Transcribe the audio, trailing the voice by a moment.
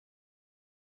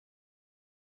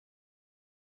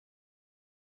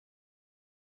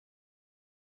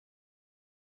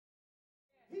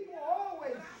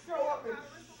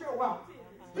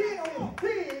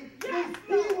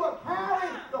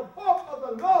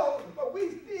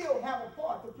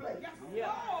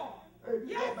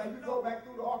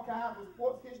Bible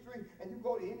sports history and you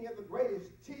go to any of the greatest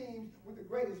teams with the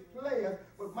greatest players,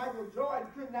 but Michael Jordan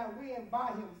could not win by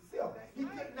himself. He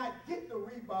did not get the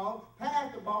rebound,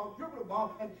 pass the ball, dribble the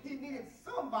ball, and he needed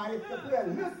somebody to play a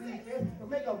little defense to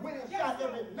make a winning shot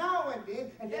every now and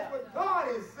then, and that's what God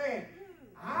is saying.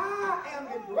 I am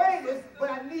the greatest, but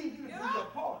I need you to do your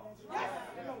part.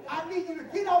 I need you to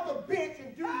get off the bench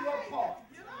and do your part.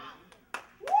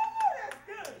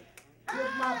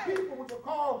 It's my people which are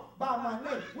called by my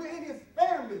name. We're in his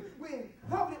family. We're in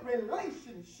covenant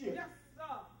relationship.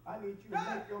 I need you to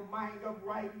make your mind up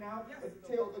right now and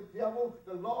tell the devil,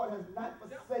 the Lord has not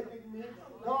forsaken me.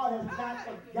 God has not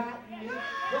forgotten me.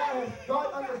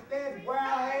 God understands where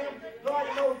I am.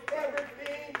 God knows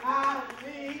everything I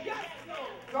need.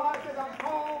 God says I'm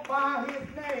called by his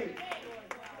name.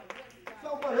 So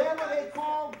whatever they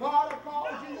call God or call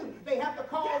Jesus, they have to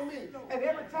call me. And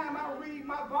every time I read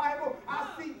my Bible, I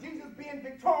see Jesus being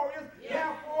victorious.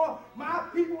 Therefore, my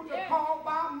people are called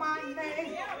by my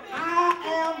name. I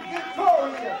am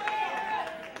victorious.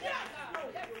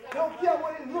 Don't care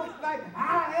what it looks like.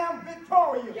 I am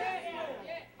victorious.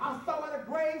 I saw at a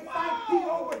grave site, he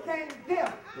overcame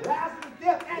death. Lazarus'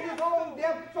 death and his own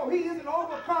death, so he is an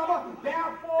overcomer.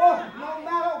 Therefore, no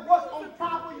matter what's on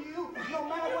top of you, no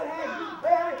matter what has you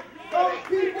buried, some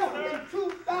people in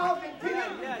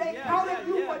 2010, they counted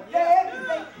you for dead,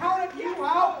 they counted you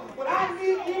out. But I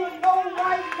need you to know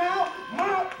right now,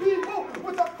 my people,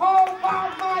 which are called by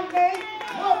my name,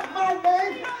 what's my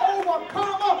name?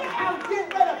 Overcomer. I'm getting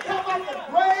ready to come out the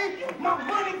grave. My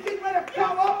money getting ready to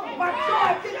come up. My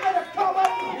joy getting ready to come up.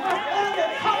 My family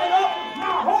coming up.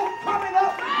 My hope coming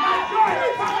up. My joy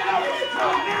is coming up.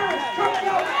 My marriage coming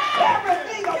up.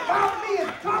 Everything about me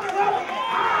is coming up.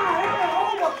 I am an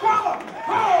overcomer.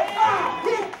 Called by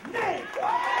his name.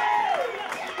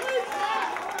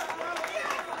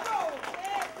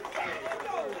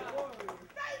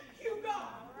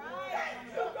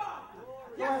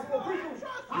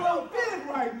 I don't feel it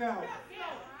right now.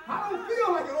 I don't feel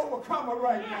like an overcomer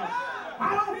right now.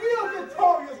 I don't feel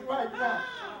victorious right now.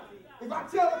 If I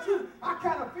tell the truth, I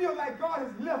kind of feel like God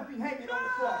has left me hanging on the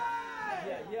cross.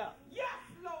 Yeah. Yes,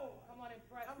 Lord. Come on and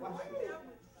pray.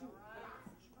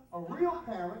 A real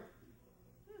parent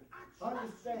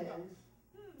understands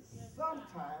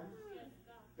sometimes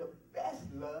the best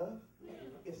love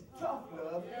is tough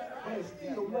love, but it's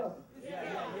still love.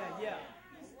 Yeah.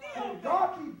 And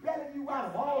God keeps bailing you out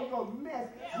of all your mess.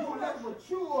 You will never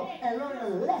mature and learn a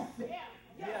lesson.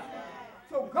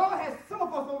 So God has some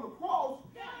of us on the cross,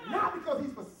 not because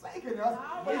he's forsaken us,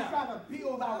 but he's trying to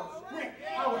build our strength,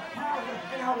 our power,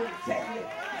 and our integrity.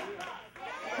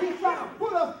 He's trying to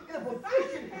put us in a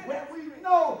position where we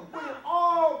know when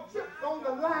all chips on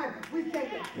the line, we can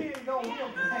depend on him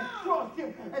and trust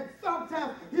him. And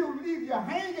sometimes he'll leave you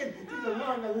hanging till you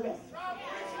learn the lesson.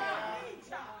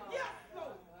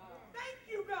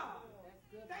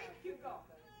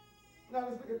 Now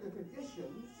let's look at the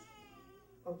conditions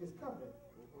of this covenant.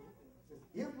 It says,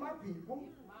 if my people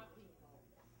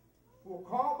who are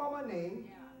called by my name,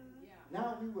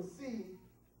 now we will see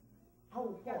our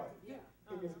part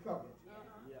in this covenant.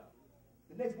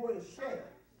 The next word is shall.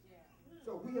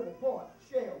 So we have a part.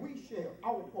 Shall. We shall.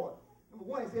 Our part. Number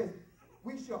one, it says,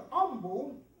 we shall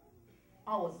humble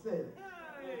ourselves.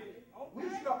 We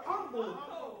shall humble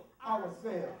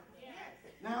ourselves.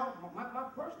 Now, my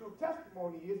personal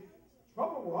testimony is,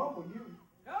 trouble will humble you.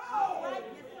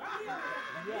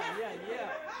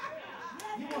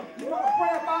 You want to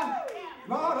pray about,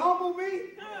 God, humble me?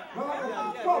 God, there's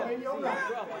some trouble in your life.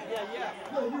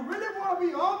 So you really want to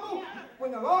be humble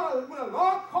when the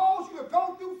Lord calls you to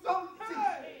go through something? See,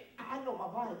 I know my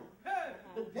Bible.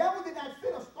 The devil did not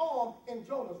send a storm in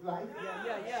Jonah's life.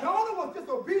 Jonah was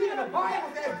disobedient. The Bible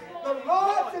says the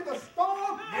Lord sent a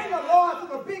storm and the Lord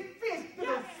took a big fish to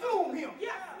consume him.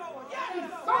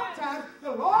 Sometimes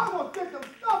the Lord will send some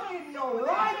stuff in your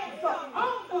life to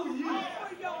humble you.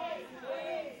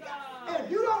 And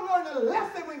if you don't learn the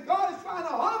lesson when God is trying to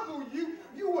humble you,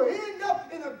 you will end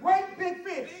up in a great big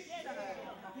fish.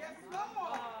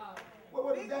 Well,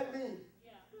 what does that mean?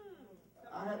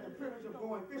 I had the privilege of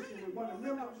going fishing with one of the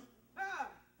members.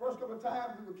 First couple of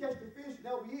times we would catch the fish, and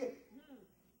that would be it.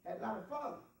 Had a lot of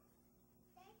fun.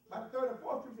 By the third or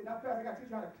fourth trip, now Pastor, I got to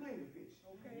teach you how to clean the fish.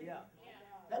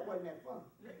 That wasn't that fun.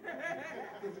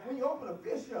 Because when you open a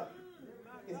fish up,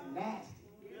 it's nasty.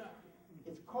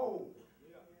 It's cold.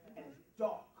 And it's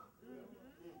dark.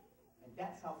 And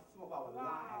that's how some of our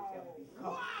lives have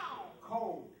become.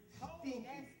 Cold,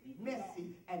 stinky,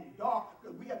 messy, and dark,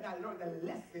 because we have not learned the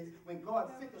lessons. When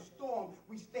God sent the storm,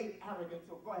 we stayed arrogant,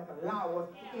 so God has allowed us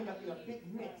to end up in a big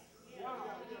mess.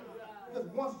 Because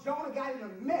once Jonah got in a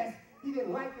mess, he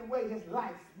didn't like the way his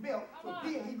life smelled. So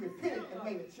then he repented and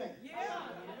made a change. Yeah.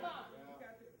 Come on. You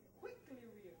got to quickly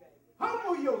reevaluate.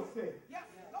 Humble yourself. Yes,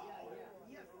 Lord.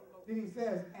 Yes. Then he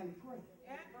says, and pray.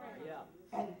 And pray. Yeah.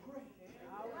 And pray.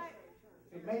 All right.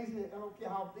 It's amazing. I don't care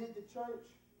how big the church.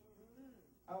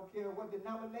 I don't care what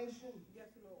denomination. Yes,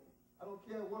 Lord. I don't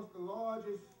care what's the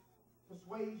largest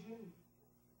persuasion.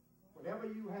 Whenever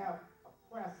you have a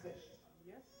prayer session,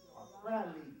 Yes, a Lord. prayer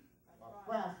meeting, a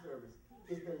prayer service,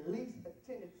 it's the least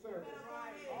attended service.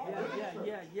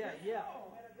 Yeah.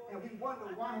 And we wonder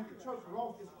why has the church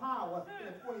lost its power in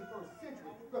the 21st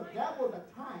century. Because that was a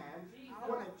time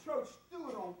when the church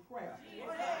stood on prayer.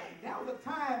 That was a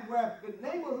time where the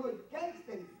neighborhood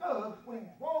gangster thug, when he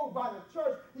drove by the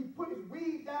church, he put his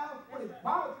weed down, put his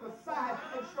Bible to the side,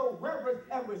 and showed reverence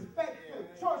and respect to the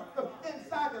church. Because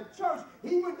inside the church,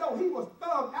 even though he was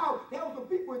thugged out, there were some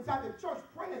people inside the church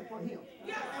praying for him.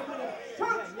 And when the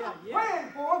church stopped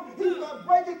praying for him, he was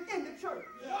breaking in the church.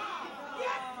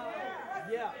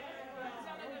 Yeah.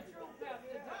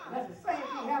 That's the same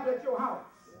thing happened at your house.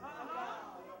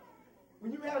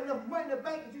 When you had enough money in the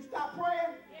bank that you stopped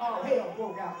praying, all hell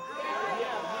broke out.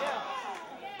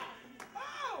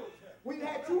 When you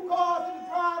had 2 cars in the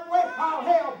driveway, all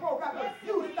hell broke out because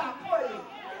you stopped praying.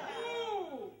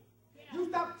 You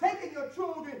stopped taking your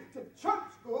children to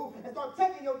church school and start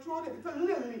taking your children to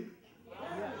Little League.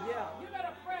 You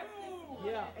better press.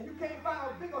 And you can't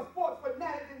find a bigger sports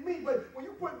fanatic than me, but when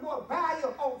you put more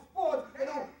value on sports and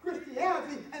on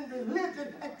Christianity and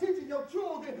religion and teaching your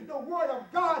children the word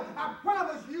of God, I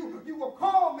promise you, you will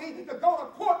call me to go to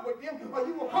court with them, or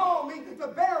you will call me to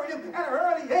bury them at an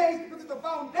early age because the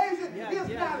foundation is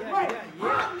not right.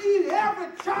 I need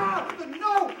every child to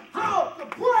know how to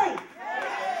pray.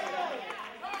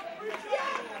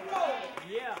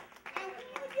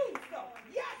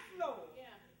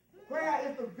 Prayer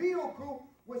is the vehicle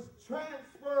which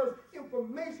transfers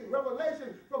information,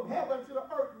 revelation from heaven to the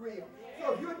earth realm.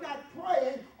 So if you're not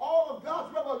praying, all of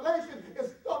God's revelation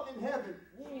is stuck in heaven.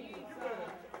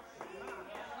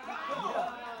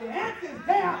 The answer is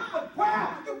there, but prayer,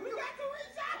 we got to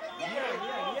reach out to get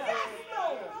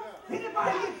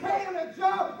Anybody get paid on a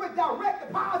job with direct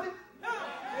deposit?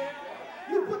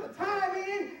 You put the time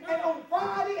in, and on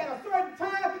Friday at a certain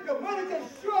time, your money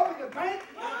just show up in the bank.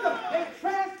 They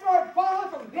transfer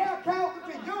funds from their account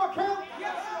to your account.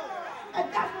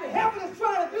 And that's what heaven is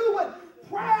trying to do, but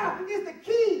prayer is the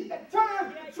key that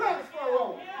turns the transfer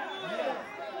on.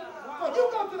 So you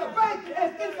go to the bank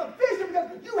and it's insufficient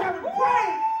because you haven't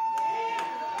prayed.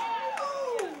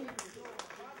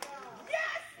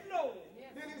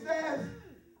 Then he says,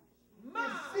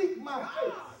 seek my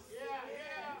face.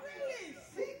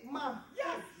 Seek my face.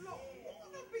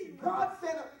 God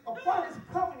said upon his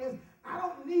covenant, I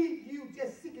don't need you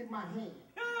just seeking my hand.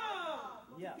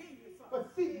 But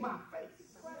seek my face.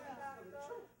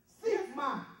 Seek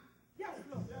my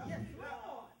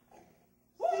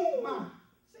Seek my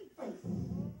face.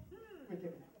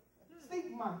 Seek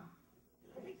my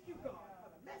Thank you, God, for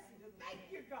the message. Thank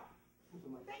you, God.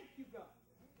 Thank you, God.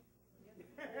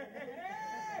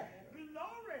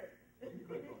 Glory.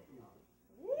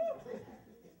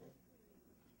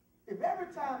 If every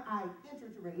time I enter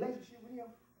into a relationship with him,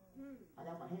 I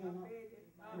got my hand up. Make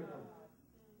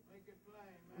it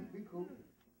plain, man. We cool.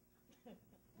 Hey,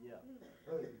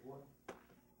 boy.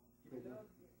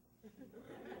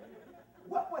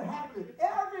 What would happen if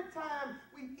every time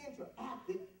we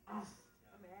interacted,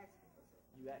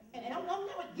 and I'm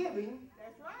never giving.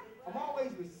 That's right. I'm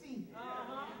always receiving.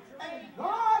 And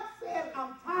God says,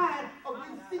 I'm tired of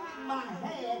you seeking my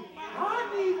hand. I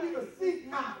need you to seek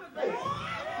my face.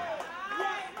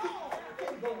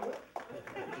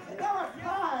 There are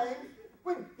times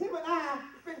when him and I have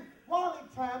been quality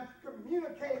time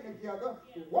communicating together,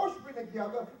 worshiping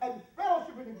together, and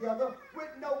fellowshipping together with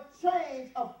no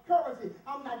change of currency.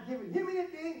 I'm not giving him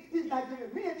anything. He's not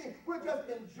giving me anything. We're just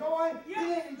enjoying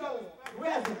being each other's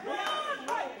presence.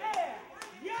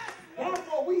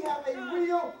 Therefore, we have a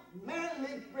real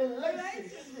manly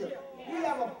relationship. We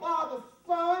have a father,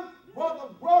 son, brother,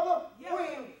 brother,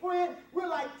 friend, friend. We're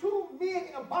like two men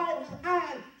in a Bible.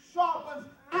 Iron sharpens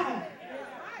iron.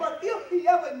 But if he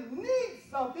ever needs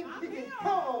something, he can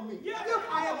count on me. If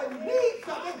I ever need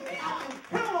something, I can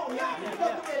count on him.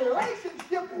 Because the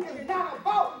relationship is not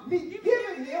about me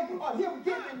giving him or him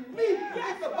giving me.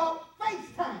 It's about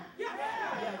FaceTime.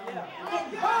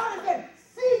 And God said,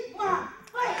 seek my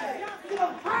face.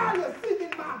 I'm tired of